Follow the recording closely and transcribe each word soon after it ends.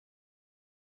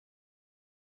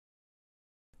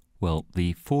Well,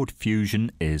 the Ford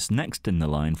Fusion is next in the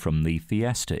line from the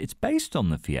Fiesta. It's based on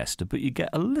the Fiesta, but you get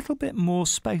a little bit more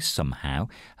space somehow,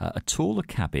 a taller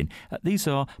cabin. These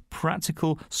are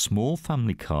practical small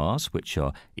family cars which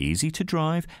are easy to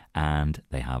drive and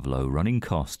they have low running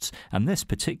costs. And this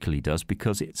particularly does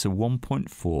because it's a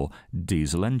 1.4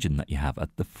 diesel engine that you have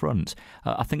at the front.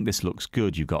 I think this looks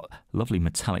good. You've got lovely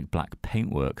metallic black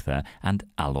paintwork there and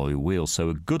alloy wheels, so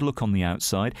a good look on the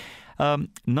outside.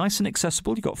 Nice and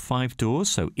accessible. You've got 5 doors,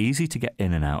 so easy to get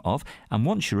in and out of. And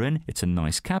once you're in, it's a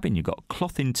nice cabin. You've got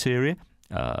cloth interior.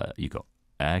 You've got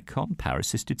aircon,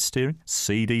 power-assisted steering,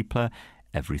 CD player.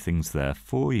 Everything's there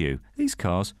for you. These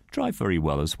cars drive very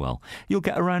well as well. You'll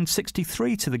get around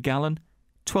 63 to the gallon.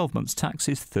 12 months tax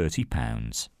is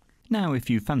 £30. Now, if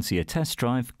you fancy a test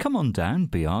drive, come on down,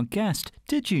 be our guest.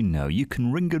 Did you know you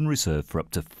can ring and reserve for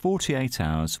up to 48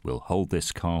 hours? We'll hold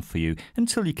this car for you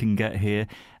until you can get here.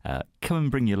 Come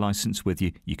and bring your licence with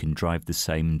you. You can drive the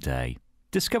same day.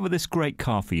 Discover this great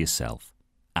car for yourself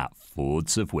at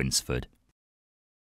Fords of Winsford.